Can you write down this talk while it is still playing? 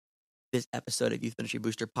This episode of Youth Ministry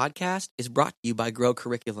Booster Podcast is brought to you by Grow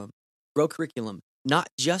Curriculum. Grow Curriculum, not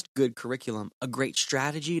just good curriculum, a great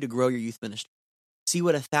strategy to grow your youth ministry. See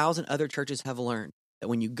what 1,000 other churches have learned, that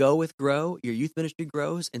when you go with Grow, your youth ministry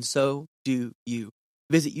grows, and so do you.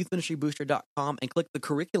 Visit youthministrybooster.com and click the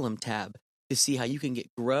Curriculum tab to see how you can get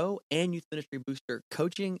Grow and Youth Ministry Booster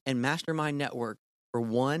coaching and mastermind network for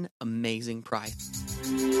one amazing price.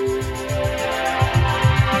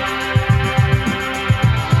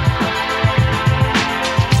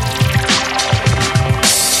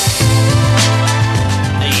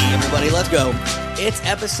 Let's go. It's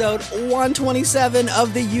episode 127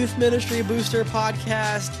 of the Youth Ministry Booster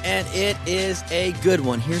Podcast, and it is a good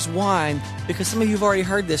one. Here's why. Because some of you have already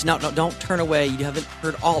heard this. No, don't turn away. You haven't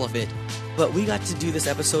heard all of it. But we got to do this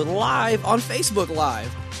episode live on Facebook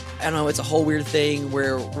Live. I don't know, it's a whole weird thing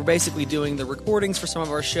where we're basically doing the recordings for some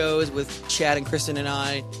of our shows with Chad and Kristen and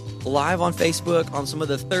I live on Facebook on some of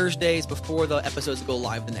the Thursdays before the episodes go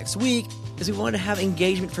live the next week, because we wanted to have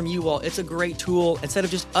engagement from you all. It's a great tool. Instead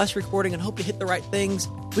of just us recording and hope to hit the right things,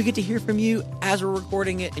 we get to hear from you as we're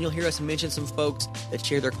recording it, and you'll hear us mention some folks that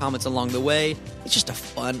share their comments along the way. It's just a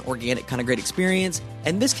fun, organic, kind of great experience.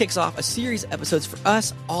 And this kicks off a series of episodes for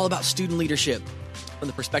us all about student leadership from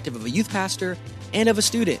the perspective of a youth pastor and of a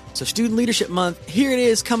student. So Student Leadership Month, here it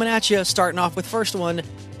is, coming at you, starting off with first one,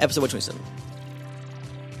 episode 127.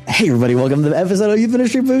 Hey everybody, welcome to the episode of Youth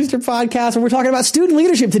Ministry Booster Podcast, where we're talking about student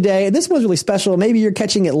leadership today. This one's really special. Maybe you're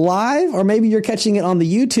catching it live, or maybe you're catching it on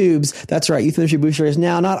the YouTubes. That's right, Youth Ministry Booster is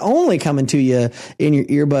now not only coming to you in your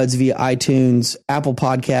earbuds via iTunes, Apple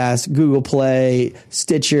Podcasts, Google Play,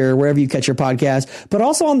 Stitcher, wherever you catch your podcast, but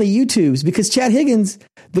also on the YouTubes, because Chad Higgins,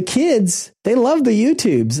 the kids, they love the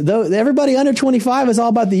YouTubes. Though everybody under 25 is all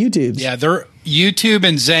about the YouTubes. Yeah, they're YouTube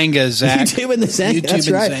and Zanga, Zach. YouTube and the Zanga. YouTube that's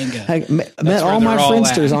and right. Zanga. I met all my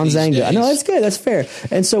Friendsters on Zanga. I know, that's good. That's fair.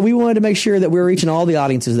 And so we wanted to make sure that we're reaching all the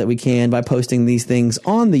audiences that we can by posting these things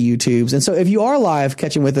on the YouTubes. And so if you are live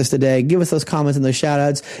catching with us today, give us those comments and those shout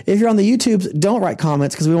outs. If you're on the YouTubes, don't write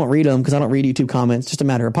comments because we won't read them, because I don't read YouTube comments. Just a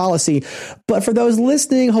matter of policy. But for those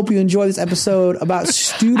listening, hope you enjoy this episode about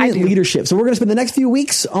student leadership. So we're going to spend the next few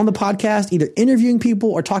weeks on the podcast either interviewing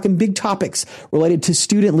people or talking big topics related to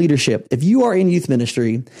student leadership. If you are in youth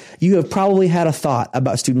ministry, you have probably had a thought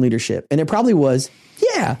about student leadership. And it probably was,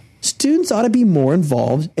 yeah, students ought to be more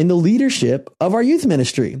involved in the leadership of our youth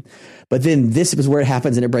ministry. But then this is where it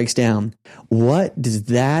happens and it breaks down. What does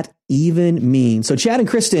that even mean? So Chad and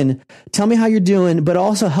Kristen, tell me how you're doing, but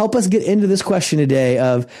also help us get into this question today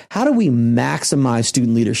of how do we maximize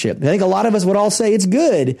student leadership? I think a lot of us would all say it's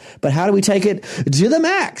good, but how do we take it to the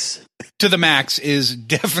max? To the max is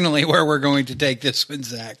definitely where we're going to take this one,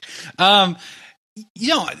 Zach. Man,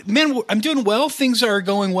 I'm doing well. Things are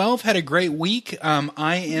going well. I've had a great week.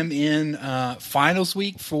 I am in finals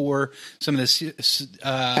week for some of the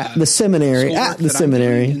at the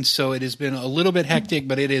seminary. And so it has been a little bit hectic,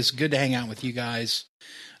 but it is good to hang out with you guys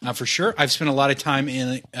for sure. I've spent a lot of time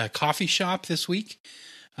in a coffee shop this week.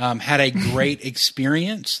 Had a great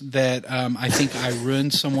experience that I think I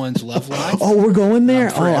ruined someone's love life. Oh, we're going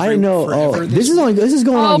there. I didn't know. This is going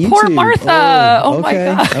on YouTube. Poor Martha. Oh my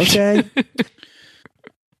gosh. Okay.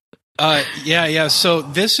 Yeah. So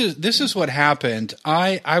this is what happened.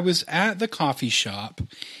 I was at the coffee shop,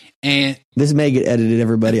 and this may get edited,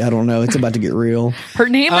 everybody. I don't know. It's about to get real. Her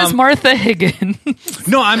name is Martha Higgins.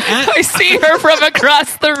 No, I see her from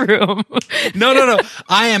across the room. No.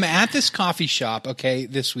 I am at this coffee shop. Okay,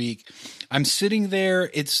 this week. I'm sitting there.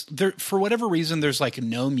 It's there for whatever reason. There's like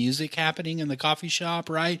no music happening in the coffee shop,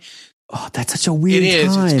 right? Oh, that's such a weird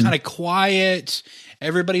time. It's kind of quiet.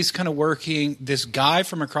 Everybody's kind of working. This guy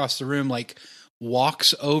from across the room, like,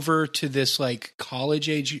 walks over to this like college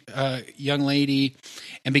age young lady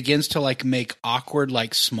and begins to like make awkward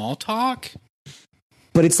like small talk.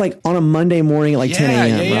 But it's like on a Monday morning at like 10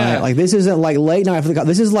 a.m., right? Like this isn't like late night.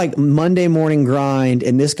 This is like Monday morning grind,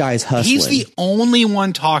 and this guy's hustling. He's the only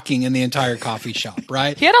one talking in the entire coffee shop,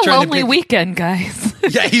 right? He had a lonely weekend, guys.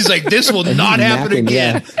 Yeah, he's like, this will not happen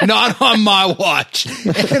again. Yeah. Not on my watch.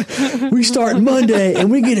 We start Monday,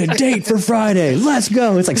 and we get a date for Friday. Let's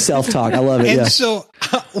go. It's like self-talk. I love it. And so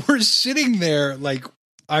we're sitting there, like,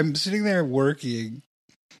 I'm sitting there working.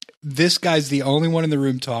 This guy's the only one in the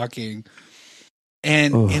room talking.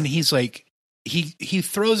 And he's like, he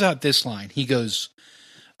throws out this line. He goes,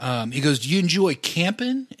 do you enjoy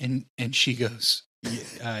camping? And she goes,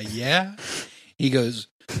 yeah. He goes,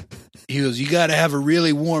 you got to have a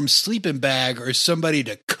really warm sleeping bag or somebody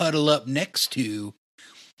to cuddle up next to.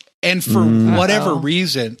 And for whatever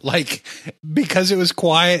reason, like, because it was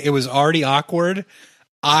quiet, it was already awkward.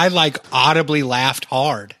 I like audibly laughed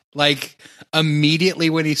hard. like immediately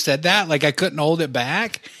when he said that. Like I couldn't hold it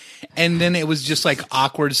back. And then it was just like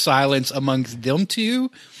awkward silence amongst them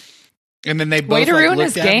two. And then they both way to like, ruin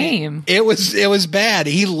looked his at game. Me. It was bad.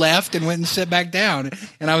 He left and went and sat back down.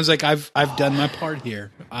 And I was like, I've done my part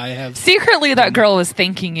here. I have. Secretly, that girl was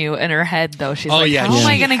thanking you in her head, though. She's like, how am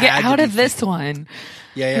I going to get out of this one?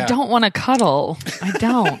 Yeah. I don't want to cuddle. I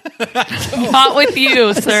don't. Not with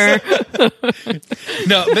you, sir.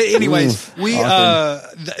 No, but anyways, we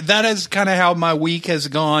that is kind of how my week has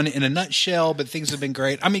gone in a nutshell, but things have been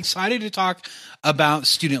great. I'm excited to talk about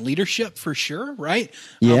student leadership for sure, right?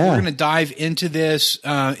 Yeah. We're going to dive into this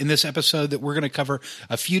in this episode that we're going to cover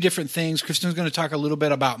a few different things. Kristen's going to talk a little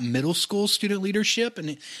bit about middle school student leadership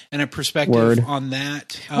and a perspective on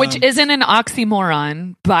that. Which isn't an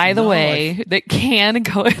oxymoron, by the way, that can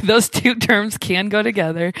go, those two terms can go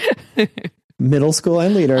together. Middle school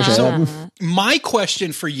and leadership. My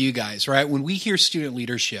question for you guys, right? When we hear student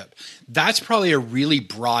leadership, that's probably a really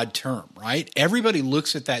broad term, right? Everybody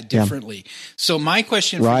looks at that differently. Yeah. So my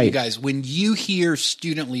question for you guys, when you hear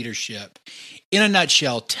student leadership, in a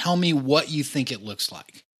nutshell, tell me what you think it looks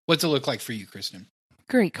like. What's it look like for you, Kristen?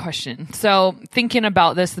 Great question. So thinking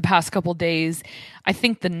about this the past couple days, I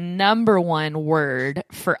think the number one word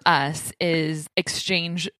for us is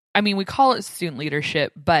exchange. I mean, we call it student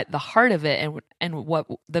leadership, but the heart of it and what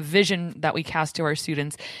the vision that we cast to our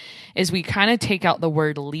students is we kind of take out the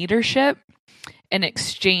word leadership and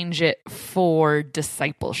exchange it for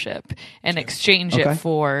discipleship and exchange it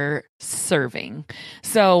for serving.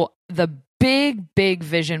 So the big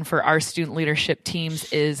vision for our student leadership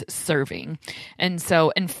teams is serving. And so,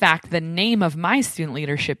 in fact, the name of my student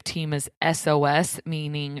leadership team is SOS,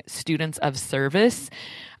 meaning Students of Service.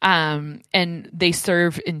 And they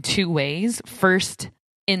serve in two ways. First,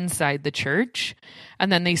 inside the church,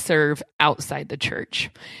 and then they serve outside the church.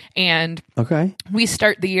 And we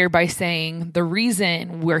start the year by saying the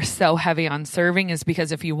reason we're so heavy on serving is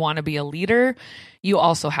because if you want to be a leader, you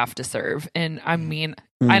also have to serve. And I mean,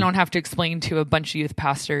 I don't have to explain to a bunch of youth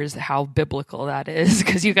pastors how biblical that is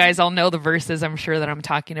because you guys all know the verses I'm sure that I'm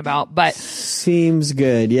talking about. But seems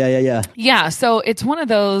good. Yeah. Yeah. So it's one of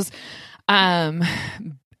those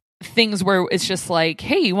things where it's just like,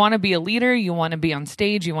 hey, you want to be a leader, you want to be on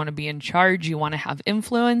stage, you want to be in charge, you want to have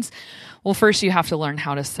influence. Well, first you have to learn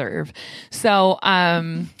how to serve. So,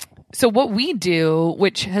 so what we do,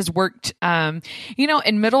 which has worked, in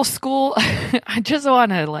middle school, I just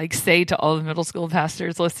want to like say to all the middle school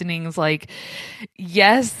pastors listening is like,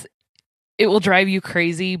 yes, it will drive you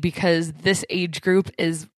crazy because this age group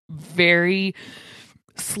is very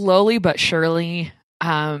slowly but surely,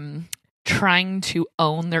 trying to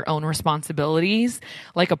own their own responsibilities,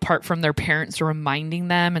 like apart from their parents reminding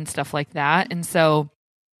them and stuff like that. And so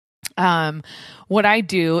what I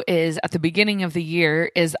do is at the beginning of the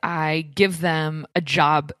year is I give them a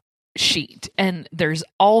job sheet, and there's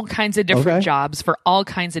all kinds of different jobs for all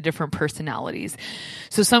kinds of different personalities.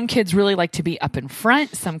 So some kids really like to be up in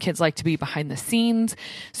front. Some kids like to be behind the scenes.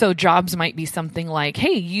 So jobs might be something like,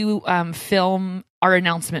 hey, you film our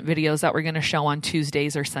announcement videos that we're going to show on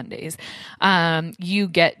Tuesdays or Sundays. You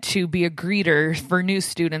get to be a greeter for new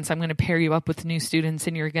students. I'm going to pair you up with new students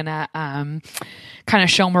and you're going to kind of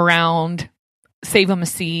show them around, save them a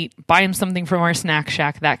seat, buy them something from our snack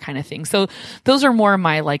shack, that kind of thing. So those are more of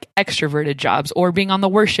my like extroverted jobs. Or being on the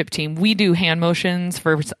worship team, we do hand motions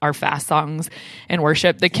for our fast songs and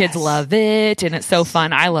worship. The kids love it and it's so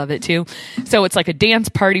fun. I love it too. So it's like a dance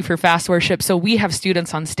party for fast worship. So we have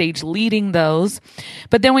students on stage leading those.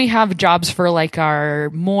 But then we have jobs for like our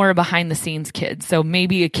more behind the scenes kids. So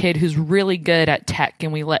maybe a kid who's really good at tech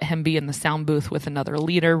and we let him be in the sound booth with another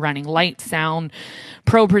leader running light, sound,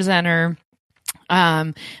 pro presenter.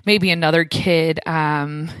 Maybe another kid,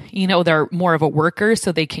 they're more of a worker,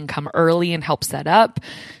 so they can come early and help set up,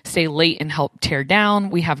 stay late and help tear down.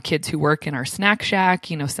 We have kids who work in our snack shack,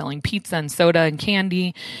 selling pizza and soda and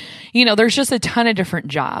candy. There's just a ton of different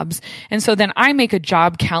jobs. And so then I make a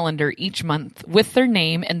job calendar each month with their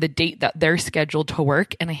name and the date that they're scheduled to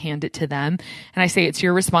work, and I hand it to them. And I say, it's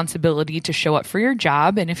your responsibility to show up for your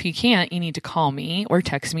job. And if you can't, you need to call me or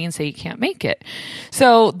text me and say you can't make it.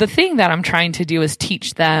 So the thing that I'm trying to do is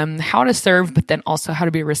teach them how to serve, but then also how to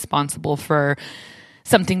be responsible for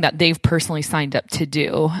something that they've personally signed up to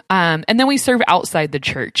do. And then we serve outside the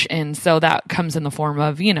church. And so that comes in the form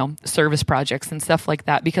of, service projects and stuff like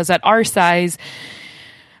that, because at our size,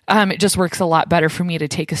 it just works a lot better for me to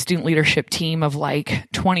take a student leadership team of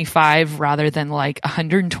like 25 rather than like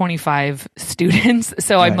 125 students.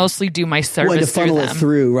 So I mostly do my service to funnel through it them.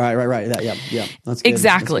 through. Right. Yeah. That's good.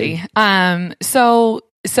 Exactly. That's good. So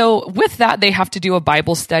So with that, they have to do a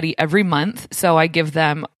Bible study every month. So I give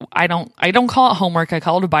them, I don't call it homework. I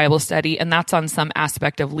call it a Bible study, and that's on some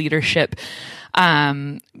aspect of leadership.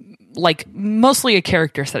 Like mostly a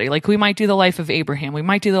character study. Like we might do the life of Abraham. We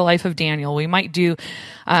might do the life of Daniel. We might do,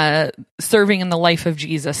 serving in the life of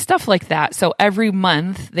Jesus, stuff like that. So every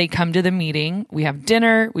month they come to the meeting, we have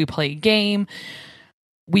dinner, we play a game,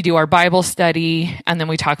 we do our Bible study, and then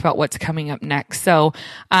we talk about what's coming up next. So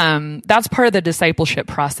that's part of the discipleship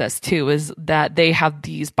process too, is that they have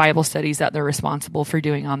these Bible studies that they're responsible for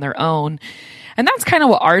doing on their own. And that's kind of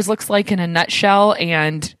what ours looks like in a nutshell.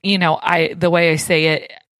 And, you know, the way I say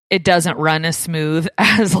it, it doesn't run as smooth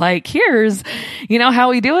as like, here's, you know, how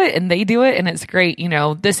we do it, and they do it, and it's great. You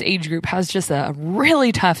know, this age group has just a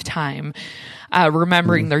really tough time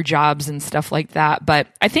remembering their jobs and stuff like that. But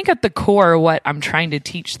I think at the core, what I'm trying to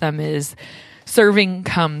teach them is serving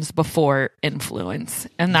comes before influence.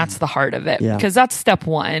 And that's the heart of it, because that's step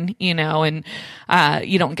one, you know, and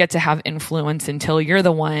you don't get to have influence until you're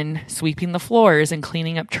the one sweeping the floors and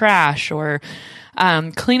cleaning up trash, or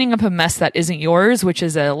cleaning up a mess that isn't yours, which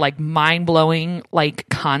is a like mind-blowing like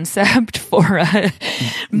concept for a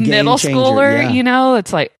middle schooler. You know,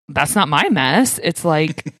 it's like, that's not my mess. It's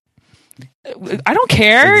like, I don't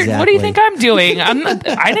care. Exactly. What do you think I'm doing?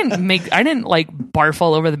 I didn't like barf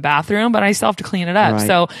all over the bathroom, but I still have to clean it up. Right.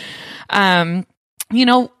 So, you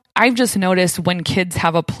know, I've just noticed when kids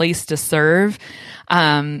have a place to serve,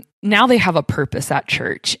 now they have a purpose at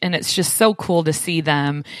church, and it's just so cool to see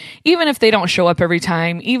them, even if they don't show up every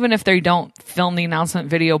time, even if they don't film the announcement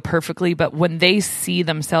video perfectly, but when they see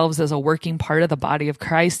themselves as a working part of the body of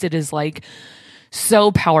Christ, it is like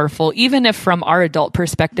so powerful. Even if from our adult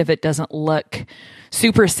perspective, it doesn't look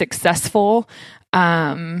super successful,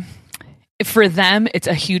 for them, it's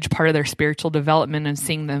a huge part of their spiritual development and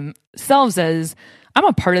seeing themselves as, I'm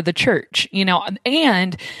a part of the church, you know,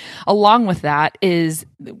 and along with that is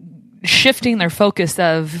shifting their focus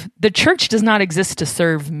of the church does not exist to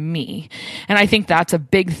serve me. And I think that's a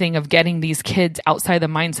big thing of getting these kids outside the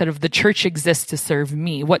mindset of the church exists to serve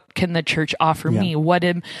me. What can the church offer me? What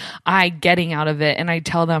am I getting out of it? And I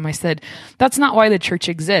tell them, I said, that's not why the church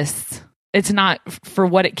exists. It's not for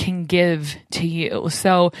what it can give to you.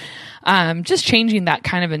 So just changing that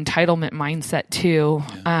kind of entitlement mindset too.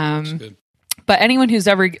 That's good. But anyone who's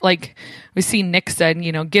ever, like we see Nick said,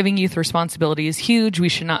 you know, giving youth responsibility is huge. We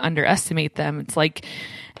should not underestimate them. It's like,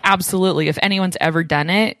 absolutely. If anyone's ever done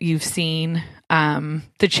it, you've seen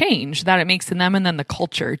the change that it makes in them, and then the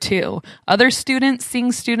culture too. Other students,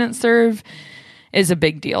 seeing students serve is a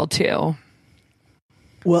big deal too.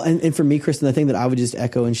 Well, and for me, Kristen, the thing that I would just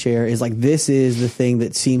echo and share is like, this is the thing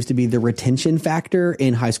that seems to be the retention factor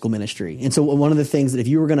in high school ministry. And so one of the things that if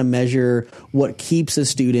you were going to measure what keeps a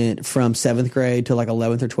student from 7th grade to like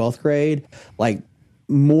 11th or 12th grade, like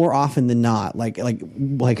more often than not, like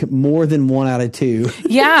more than 1 out of 2.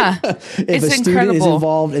 Yeah. If it's a student incredible. is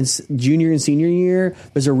involved in junior and senior year,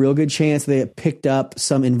 there's a real good chance they picked up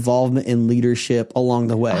some involvement in leadership along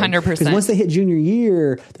the way. 100%. Because once they hit junior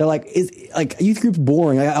year, they're like, youth group's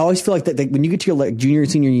boring. I always feel like that when you get to your like junior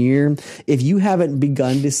and senior year, if you haven't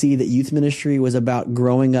begun to see that youth ministry was about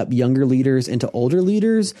growing up younger leaders into older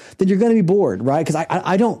leaders, then you're going to be bored, right? Because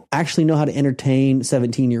I don't actually know how to entertain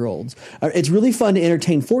 17-year-olds. It's really fun to entertain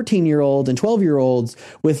 14-year-olds and 12-year-olds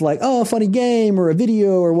with like, a funny game or a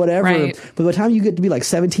video or whatever. Right. But by the time you get to be like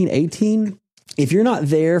 17, 18, if you're not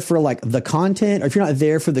there for like the content, or if you're not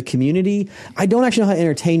there for the community, I don't actually know how to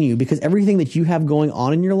entertain you, because everything that you have going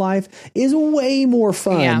on in your life is way more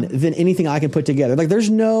fun than anything I can put together. Like there's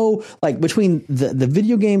no, like between the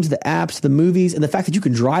video games, the apps, the movies, and the fact that you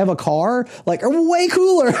can drive a car, like are way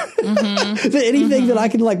cooler than anything that I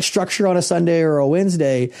can like structure on a Sunday or a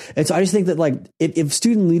Wednesday. And so I just think that like if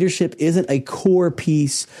student leadership isn't a core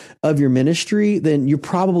piece of your ministry, then you're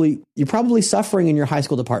probably suffering in your high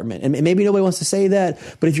school department. And maybe nobody wants to say that,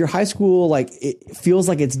 but if your high school, like it feels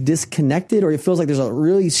like it's disconnected, or it feels like there's a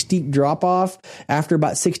really steep drop off after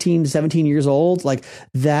about 16 to 17 years old, like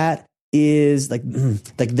that is like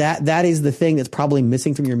that is the thing that's probably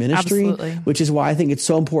missing from your ministry. Absolutely. Which is why I think it's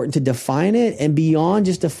so important to define it, and beyond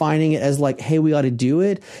just defining it as like, hey, we ought to do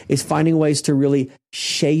it, is finding ways to really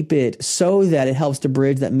shape it so that it helps to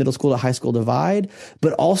bridge that middle school to high school divide,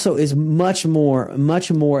 but also is much more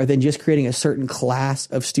than just creating a certain class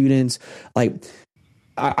of students. Like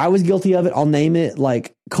I was guilty of it. I'll name it,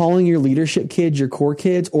 like calling your leadership kids your core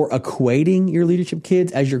kids, or equating your leadership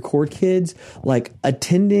kids as your core kids. Like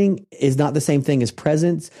attending is not the same thing as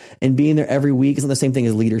presence, and being there every week is not the same thing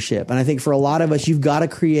as leadership. And I think for a lot of us, you've got to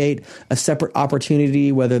create a separate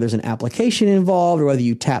opportunity, whether there's an application involved or whether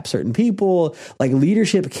you tap certain people. Like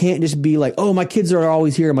leadership can't just be like, oh, my kids are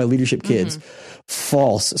always here, my leadership kids.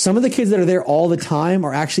 False. Some of the kids that are there all the time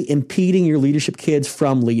are actually impeding your leadership kids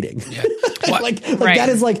from leading. Yeah. like that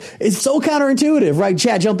is like, it's so counterintuitive, right?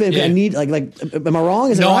 Chad, jump in. Yeah. I need like, am I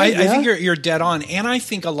wrong? Is it no, right? I think you're dead on. And I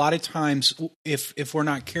think a lot of times if we're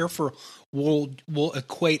not careful, we'll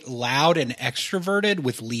equate loud and extroverted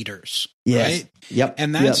with leaders. Yes. Right? Yep.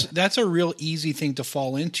 And that's a real easy thing to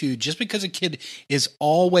fall into. Just because a kid is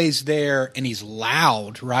always there and he's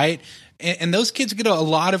loud, right? And those kids get a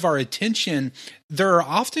lot of our attention. There are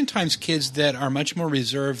oftentimes kids that are much more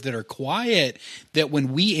reserved, that are quiet, that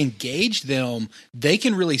when we engage them, they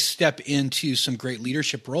can really step into some great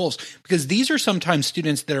leadership roles, because these are sometimes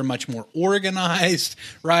students that are much more organized,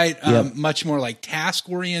 right? Much more like task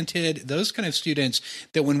oriented, those kind of students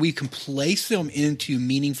that when we can place them into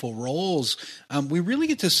meaningful roles, we really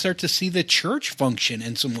get to start to see the church function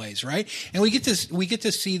in some ways, right? And we get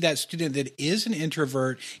to see that student that is an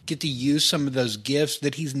introvert get to use some of those gifts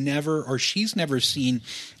that he's never or she's never seen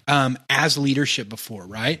as leadership before,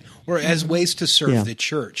 right? Or as ways to serve the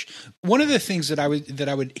church. One of the things that I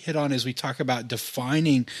would hit on as we talk about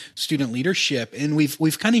defining student leadership, and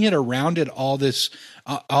we've kind of hit around it all this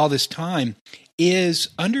time, is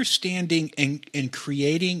understanding and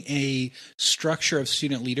creating a structure of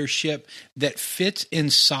student leadership that fits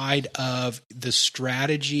inside of the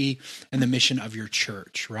strategy and the mission of your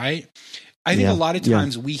church, right? I think a lot of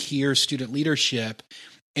times we hear student leadership,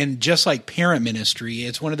 and just like parent ministry,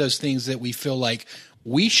 it's one of those things that we feel like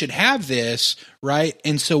we should have this, right?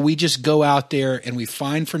 And so we just go out there and we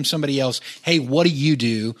find from somebody else, hey, what do you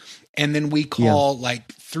do? And then we call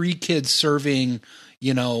like 3 kids serving,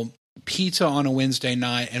 pizza on a Wednesday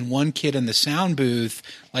night and 1 kid in the sound booth,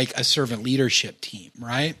 like a servant leadership team,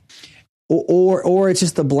 right? Or it's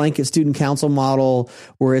just the blanket student council model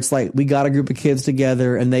where it's like we got a group of kids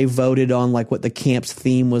together and they voted on like what the camp's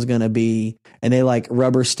theme was going to be, and they like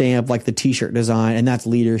rubber stamp like the t-shirt design, and that's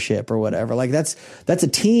leadership or whatever. Like that's a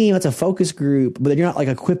team, that's a focus group, but you're not like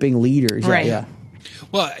equipping leaders. Right. Yeah.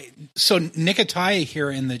 Well, so Nicotaya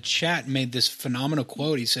here in the chat made this phenomenal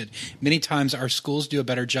quote. He said, many times our schools do a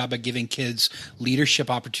better job at giving kids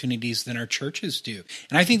leadership opportunities than our churches do.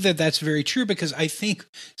 And I think that that's very true, because I think,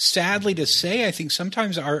 sadly to say, I think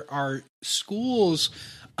sometimes our schools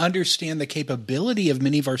understand the capability of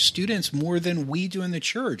many of our students more than we do in the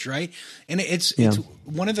church, right? And it's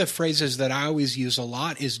one of the phrases that I always use a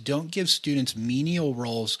lot is, don't give students menial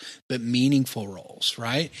roles, but meaningful roles,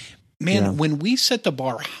 right? Man, when we set the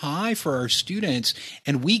bar high for our students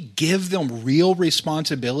and we give them real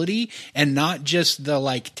responsibility and not just the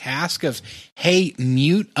like task of, hey,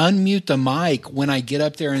 unmute the mic when I get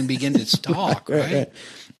up there and begin to talk, right?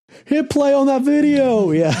 Hit play on that video.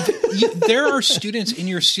 Yeah. There are students in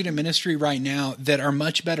your student ministry right now that are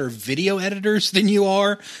much better video editors than you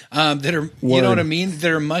are, that are, you know what I mean? That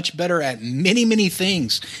are much better at many, many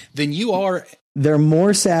things than you are. They're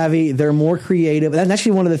more savvy. They're more creative. That's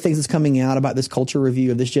actually one of the things that's coming out about this culture review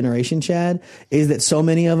of this generation, Chad, is that so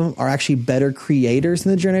many of them are actually better creators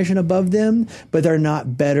than the generation above them, but they're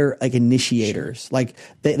not better like initiators. Like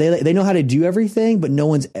they know how to do everything, but no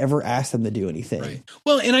one's ever asked them to do anything. Right.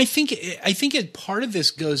 Well, and I think part of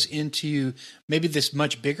this goes into maybe this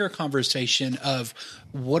much bigger conversation of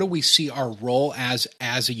what do we see our role as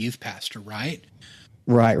a youth pastor, right?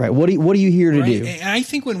 Right. What are you here to do? And I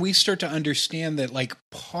think when we start to understand that, like,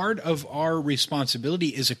 part of our responsibility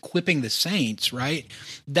is equipping the saints, right?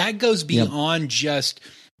 That goes beyond just,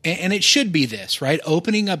 and it should be this, right?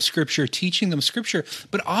 Opening up Scripture, teaching them Scripture,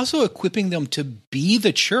 but also equipping them to be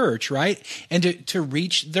the church, right? And to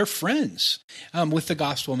reach their friends with the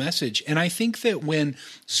gospel message. And I think that when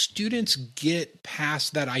students get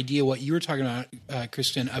past that idea, what you were talking about,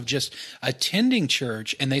 Kristen, of just attending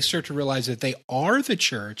church, and they start to realize that they are the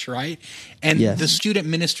church, right? And the student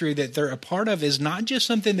ministry that they're a part of is not just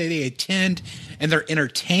something that they attend and they're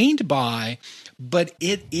entertained by, but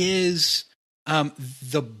it is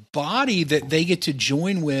the body that they get to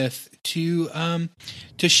join with to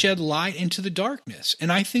shed light into the darkness.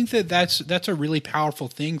 And I think that that's a really powerful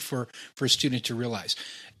thing for a student to realize.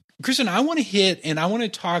 Kristen, I want to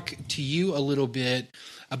talk to you a little bit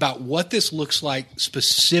about what this looks like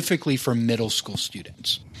specifically for middle school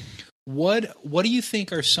students. What do you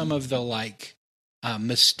think are some of the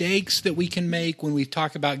mistakes that we can make when we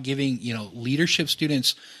talk about giving leadership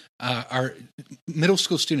students our middle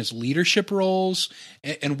school students' leadership roles,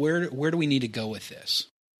 and where do we need to go with this?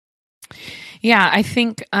 Yeah, I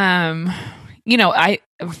think, I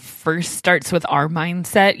first starts with our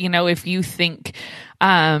mindset. If you think,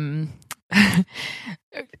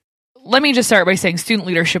 let me just start by saying student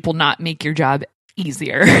leadership will not make your job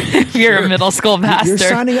easier if you're a middle school pastor. You're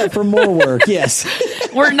signing up for more work. Yes.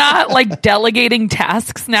 We're not like delegating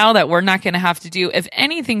tasks now that we're not going to have to do. If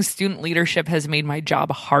anything, student leadership has made my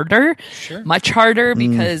job harder, much harder,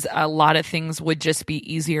 because a lot of things would just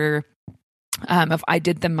be easier if I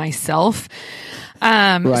did them myself.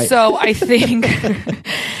 Right. So I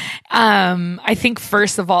think,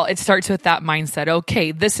 first of all, it starts with that mindset.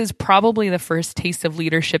 Okay, this is probably the first taste of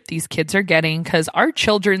leadership these kids are getting, because our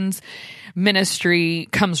children's ministry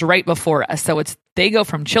comes right before us. So they go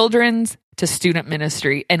from children's to student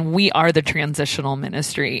ministry, and we are the transitional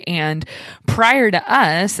ministry. And prior to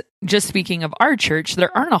us, just speaking of our church,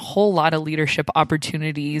 there aren't a whole lot of leadership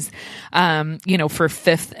opportunities, for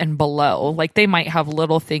fifth and below. Like they might have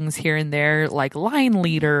little things here and there, like line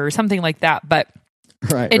leader or something like that. But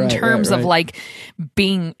in terms of like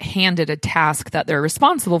being handed a task that they're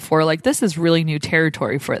responsible for, like this is really new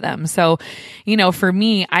territory for them. So, for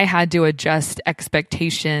me, I had to adjust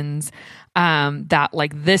expectations, that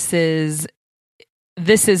like this isn't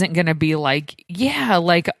going to be like,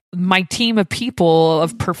 like my team of people,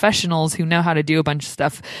 of professionals who know how to do a bunch of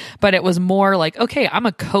stuff. But it was more like, okay, I'm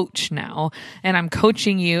a coach now, and I'm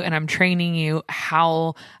coaching you and I'm training you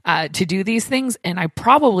how to do these things. And I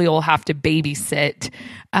probably will have to babysit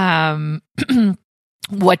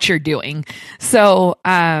what you're doing. So,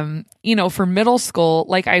 for middle school,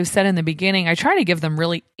 like I said in the beginning, I try to give them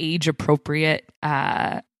really age appropriate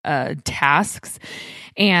tasks,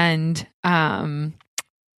 and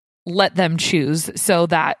let them choose, so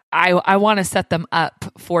that I want to set them up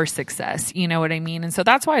for success. You know what I mean? And so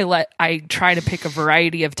that's why I try to pick a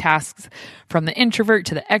variety of tasks, from the introvert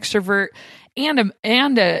to the extrovert,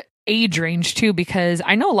 and a age range too, because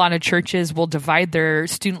I know a lot of churches will divide their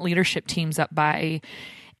student leadership teams up by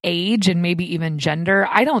age and maybe even gender.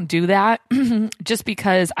 I don't do that just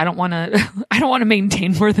because I don't want to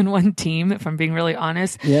maintain more than one team, if I'm being really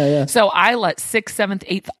honest. Yeah. So I let 6th, 7th,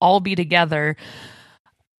 8th all be together,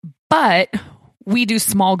 but we do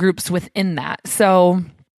small groups within that. So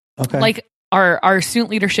like our student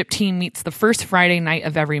leadership team meets the first Friday night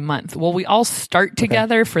of every month. Well, we all start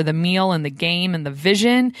together for the meal and the game and the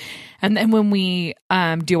vision. And then when we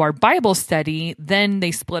do our Bible study, then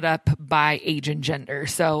they split up by age and gender.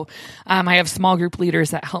 So I have small group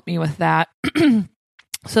leaders that help me with that.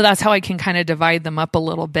 So that's how I can kind of divide them up a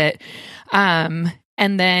little bit. And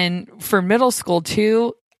then for middle school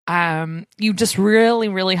too, you just really,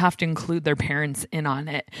 really have to include their parents in on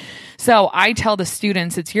it. So I tell the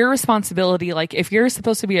students, it's your responsibility. Like if you're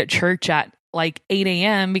supposed to be at church at like 8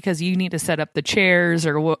 a.m. because you need to set up the chairs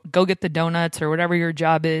or go get the donuts or whatever your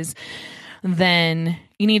job is, then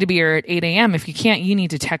you need to be here at 8 a.m. If you can't, you need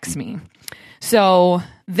to text me. So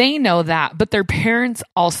they know that, but their parents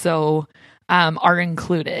also are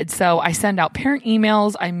included. So I send out parent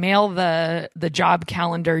emails. I mail the job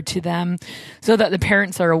calendar to them so that the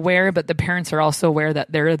parents are aware, but the parents are also aware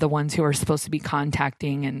that they're the ones who are supposed to be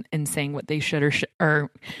contacting and saying what they should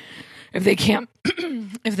or if they can't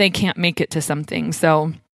if they can't make it to something.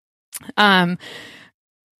 So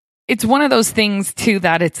it's one of those things too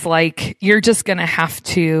that it's like you're just going to have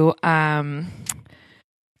to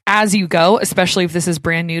as you go, especially if this is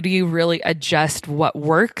brand new to you, really adjust what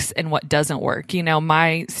works and what doesn't work.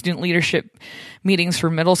 My student leadership meetings for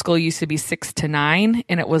middle school used to be 6 to 9.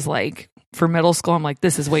 And it was like, for middle school, I'm like,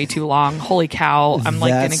 this is way too long. Holy cow.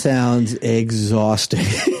 That sounds exhausting.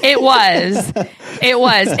 It was.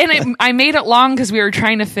 And I made it long because we were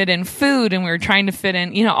trying to fit in food and we were trying to fit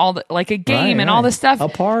in, all the, like a game and all this stuff. A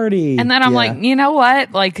party. And then I'm like, you know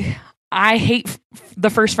what? Like, I hate the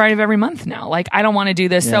first Friday of every month now. Like, I don't want to do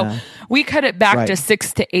this. So we cut it back to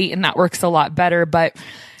 6 to 8 and that works a lot better. But,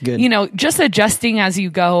 just adjusting as you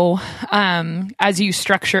go, as you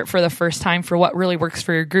structure it for the first time for what really works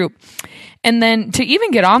for your group. And then to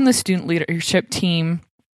even get on the student leadership team,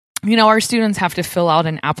 our students have to fill out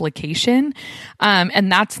an application.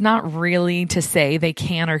 And that's not really to say they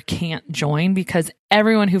can or can't join, because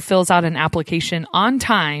everyone who fills out an application on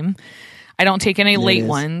time, I don't take any late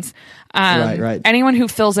ones. Right. Anyone who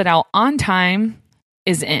fills it out on time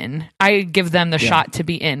is in. I give them the shot to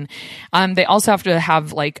be in. They also have to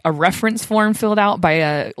have like a reference form filled out by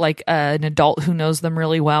an adult who knows them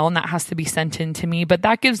really well, and that has to be sent in to me. But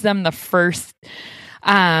that gives them the first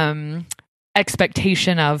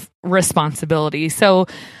expectation of responsibility. So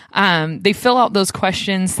they fill out those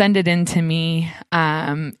questions, send it in to me,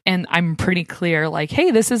 and I'm pretty clear, like,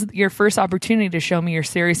 hey, this is your first opportunity to show me you're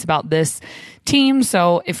serious about this team.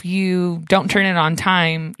 So if you don't turn it on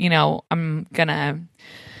time, I'm gonna,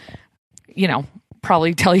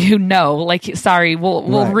 probably tell you no, like, sorry,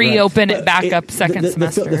 we'll reopen it back up second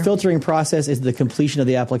semester. The filtering process is the completion of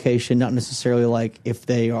the application, not necessarily like if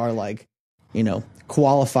they are like,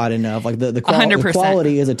 qualified enough. Like the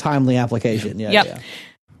quality is a timely application. Yeah. Yep. Yeah.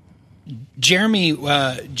 Jeremy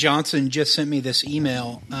Johnson just sent me this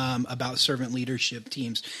email about servant leadership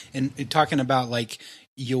teams and talking about like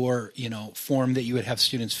your form that you would have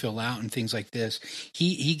students fill out and things like this.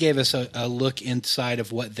 He gave us a look inside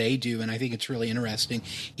of what they do, and I think it's really interesting.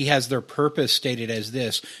 He has their purpose stated as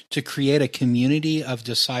this: to create a community of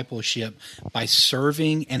discipleship by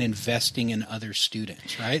serving and investing in other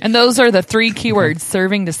students, right? And those are the three keywords: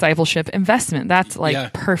 serving, discipleship, investment. That's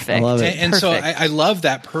perfect. I love it. And so I love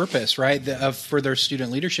that purpose, right, for their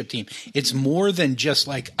student leadership team. It's more than just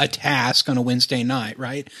like a task on a Wednesday night,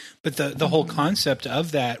 right? But the whole concept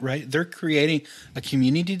of that, right? They're creating a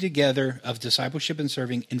community together of discipleship and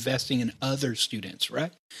serving, investing in other students,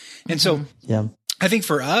 right? And so I think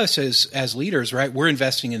for us as leaders, right, we're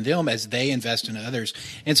investing in them as they invest in others.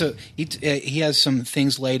 And so he has some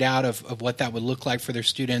things laid out of what that would look like for their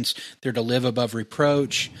students. They're to live above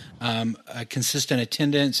reproach, a consistent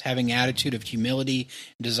attendance, having attitude of humility,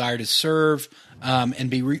 desire to serve, and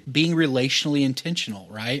being relationally intentional,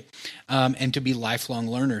 right? And to be lifelong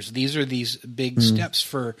learners. These are these big steps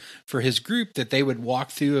for his group that they would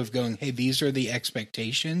walk through of going, hey, these are the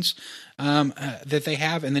expectations that they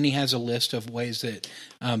have. And then he has a list of ways that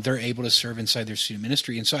they're able to serve inside their student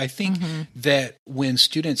ministry. And so I think that when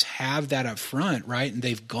students have that up front, right, and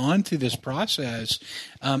they've gone through this process,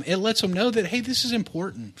 it lets them know that, hey, this is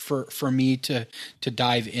important for me to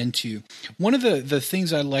dive into. One of the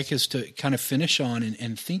things I'd like us to kind of finish on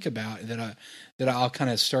and think about that I'll kind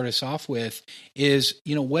of start us off with is,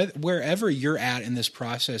 wherever you're at in this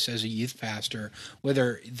process as a youth pastor,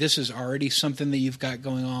 whether this is already something that you've got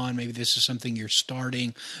going on, maybe this is something you're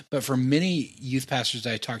starting, but for many youth pastors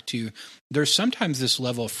that I talk to, there's sometimes this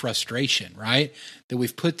level of frustration, right? That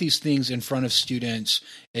we've put these things in front of students.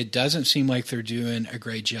 It doesn't seem like they're doing a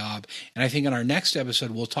great job. And I think in our next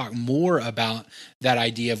episode, we'll talk more about that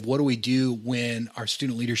idea of what do we do when our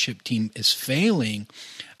student leadership team is failing.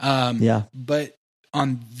 But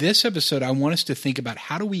on this episode, I want us to think about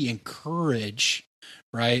how do we encourage,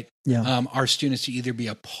 right, our students to either be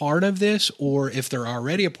a part of this, or if they're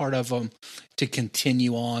already a part of them, to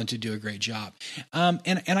continue on to do a great job.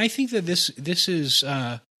 And I think that this is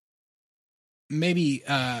maybe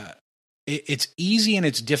it's easy and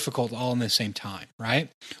it's difficult all in the same time, right?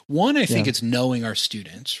 One, I think it's knowing our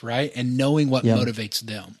students, right, and knowing what motivates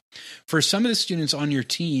them. For some of the students on your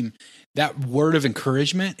team, that word of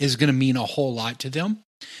encouragement is going to mean a whole lot to them.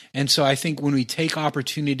 And so I think when we take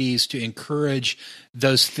opportunities to encourage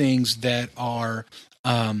those things that are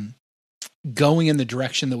going in the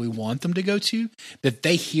direction that we want them to go to, that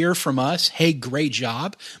they hear from us, hey, great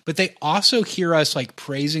job, but they also hear us like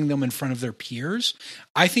praising them in front of their peers.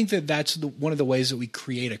 I think that that's one of the ways that we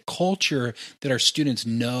create a culture that our students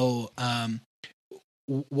know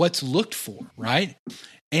what's looked for, right?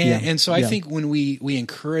 And so I think when we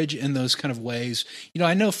encourage in those kind of ways,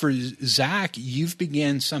 I know for Zach, you've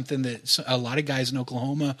began something that a lot of guys in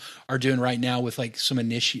Oklahoma are doing right now with like some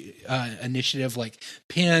initiative like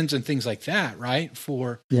pins and things like that, right?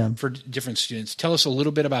 For different students. Tell us a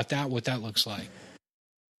little bit about that, what that looks like.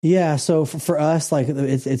 Yeah, so for us, like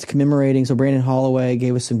it's commemorating. So Brandon Holloway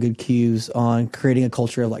gave us some good cues on creating a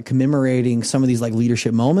culture of like commemorating some of these like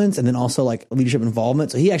leadership moments, and then also like leadership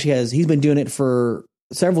involvement. So he's been doing it for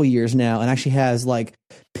several years now, and actually has like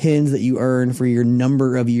pins that you earn for your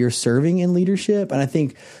number of years serving in leadership. And I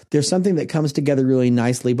think there's something that comes together really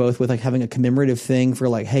nicely, both with like having a commemorative thing for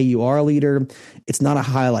like, hey, you are a leader. It's not a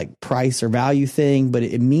high like price or value thing, but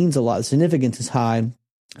it means a lot. The significance is high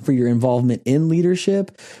for your involvement in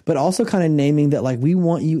leadership, but also kind of naming that like we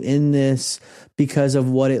want you in this because of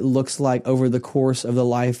what it looks like over the course of the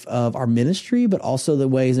life of our ministry, but also the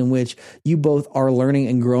ways in which you both are learning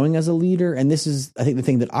and growing as a leader. And this is, I think, the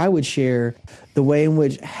thing that I would share, the way in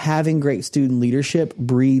which having great student leadership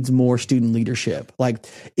breeds more student leadership. Like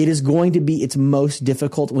it is going to be its most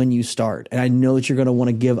difficult when you start. And I know that you're going to want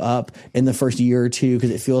to give up in the first year or two because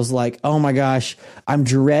it feels like, oh my gosh, I'm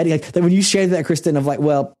dreading. Like when you shared that, Kristen, of like,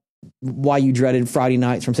 well, why you dreaded Friday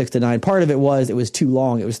nights from 6 to 9. Part of it was too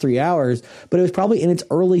long. It was 3 hours, but it was probably in its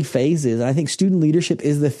early phases. And I think student leadership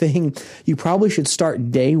is the thing you probably should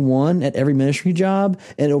start day one at every ministry job.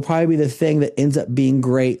 And it'll probably be the thing that ends up being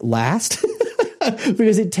great last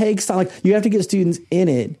because it takes time. Like, you have to get students in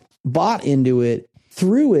it, bought into it,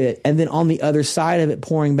 through it, and then on the other side of it,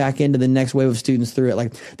 pouring back into the next wave of students through it.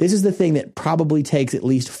 Like, this is the thing that probably takes at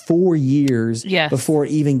least 4 years before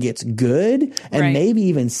it even gets good, and maybe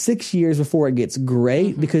even 6 years before it gets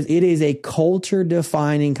great, because it is a culture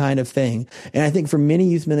defining kind of thing. And I think for many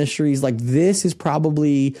youth ministries, like, this is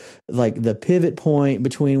probably like the pivot point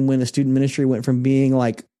between when the student ministry went from being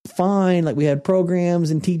like fine, like we had programs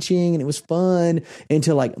and teaching and it was fun,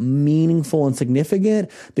 into like meaningful and significant,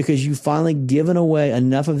 because you've finally given away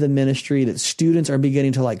enough of the ministry that students are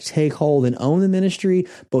beginning to like take hold and own the ministry,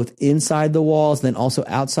 both inside the walls and then also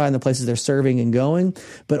outside in the places they're serving and going.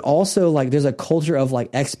 But also, like, there's a culture of like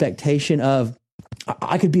expectation of,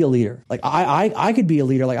 I could be a leader. Like I could be a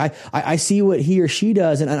leader. Like I see what he or she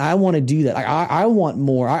does, and I want to do that. I want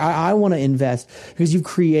more. I want to invest, because you've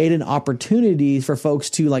created opportunities for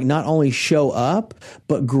folks to like not only show up,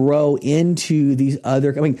 but grow into these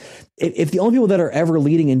other, I mean, if the only people that are ever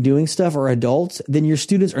leading and doing stuff are adults, then your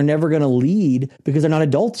students are never going to lead because they're not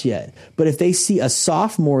adults yet. But if they see a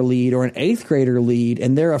sophomore lead or an 8th grader lead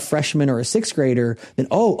and they're a freshman or a 6th grader, then,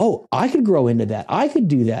 oh, I could grow into that. I could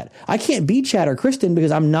do that. I can't be Chad or Kristen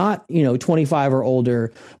because I'm not, 25 or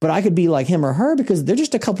older, but I could be like him or her because they're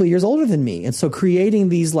just a couple of years older than me. And so creating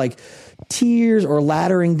these like tiers or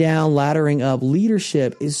laddering down, laddering up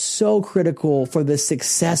leadership is so critical for the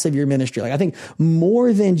success of your ministry. Like, I think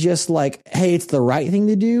more than just like, hey, it's the right thing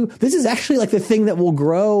to do, this is actually like the thing that will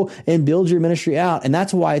grow and build your ministry out. And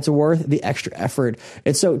that's why it's worth the extra effort.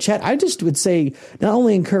 And so, Chad, I just would say, not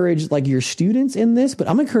only encourage like your students in this, but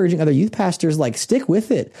I'm encouraging other youth pastors, like, stick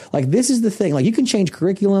with it. Like, this is the thing. Like, you can change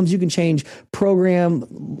curriculums, you can change program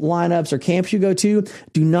lineups or camps you go to.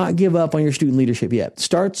 Do not give up on your student leadership yet.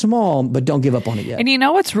 Start small, but don't give up on it yet. And you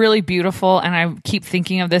know what's really beautiful, and I keep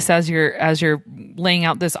thinking of this as you're laying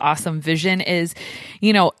out this awesome vision, is,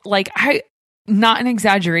 not an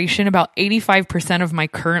exaggeration, about 85% of my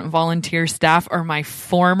current volunteer staff are my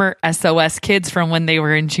former SOS kids from when they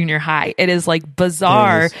were in junior high. It is like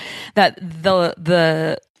bizarre that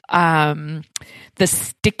the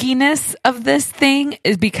stickiness of this thing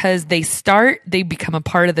is because they become a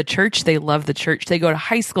part of the church. They love the church. They go to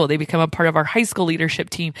high school. They become a part of our high school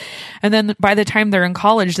leadership team. And then by the time they're in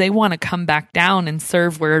college, they want to come back down and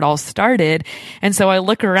serve where it all started. And so I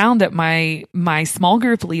look around at my small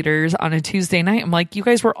group leaders on a Tuesday night. I'm like, you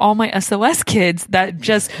guys were all my SOS kids that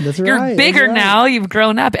just, you're bigger now. You've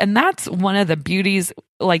grown up. And that's one of the beauties,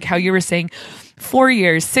 like how you were saying, 4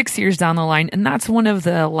 years, 6 years down the line. And that's one of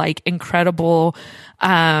the like incredible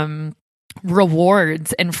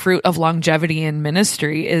rewards and fruit of longevity in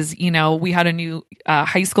ministry is, we had a new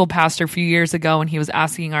high school pastor a few years ago, and he was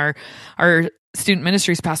asking our student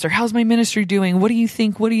ministries pastor, how's my ministry doing? What do you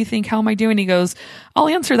think? How am I doing? He goes, I'll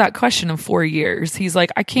answer that question in 4 years. He's like,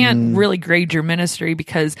 I can't really grade your ministry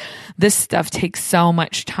because this stuff takes so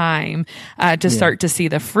much time to start to see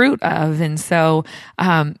the fruit of. And so,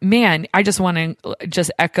 I just want to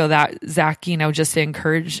just echo that, Zach, just to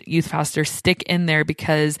encourage youth pastors, stick in there,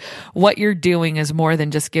 because what you're doing is more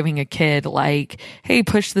than just giving a kid like, hey,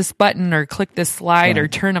 push this button or click this slide or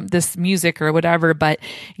turn up this music or whatever, but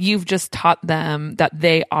you've just taught them that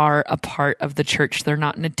they are a part of the church. They're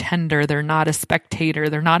not an attender. They're not a spectator.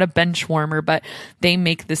 They're not a bench warmer, but they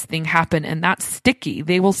make this thing happen, and that's sticky.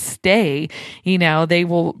 They will stay, they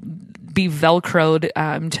will be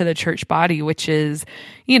Velcroed to the church body, which is,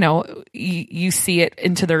 you see it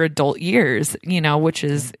into their adult years, which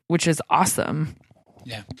is awesome.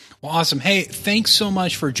 Yeah. Well, awesome. Hey, thanks so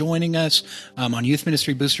much for joining us on Youth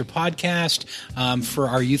Ministry Booster podcast. For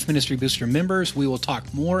our Youth Ministry Booster members, we will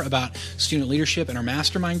talk more about student leadership in our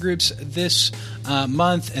mastermind groups this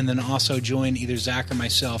month, and then also join either Zach or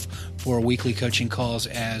myself for weekly coaching calls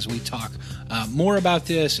as we talk more about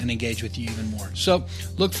this and engage with you even more. So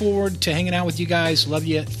look forward to hanging out with you guys. Love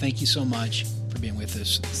you. Thank you so much for being with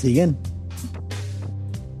us. See you again.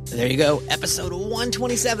 There you go. Episode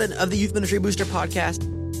 127 of the Youth Ministry Booster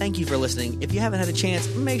podcast. Thank you for listening. If you haven't had a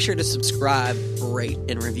chance, make sure to subscribe, rate,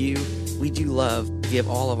 and review. We do love to give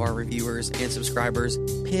all of our reviewers and subscribers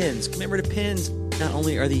pins, commemorative pins. Not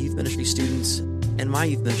only are the Youth Ministry students and my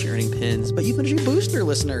Youth Ministry earning pins, but Youth Ministry Booster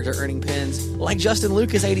listeners are earning pins, like Justin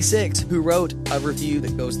Lucas 86, who wrote a review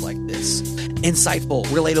that goes like this. Insightful,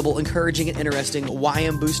 relatable, encouraging, and interesting,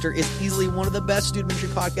 YM Booster is easily one of the best student ministry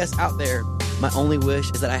podcasts out there. My only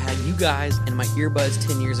wish is that I had you guys in my earbuds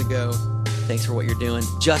 10 years ago. thanks for what you're doing.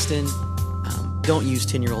 Justin, don't use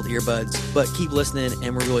 10-year-old earbuds, but keep listening,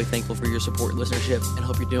 and we're really thankful for your support and listenership, and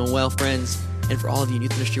hope you're doing well, friends. And for all of you in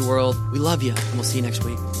youth ministry world, we love you, and we'll see you next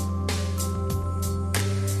week.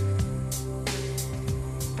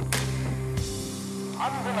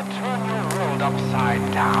 I'm going to turn your world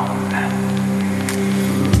upside down.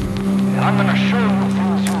 And I'm going to show you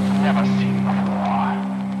things you've never seen.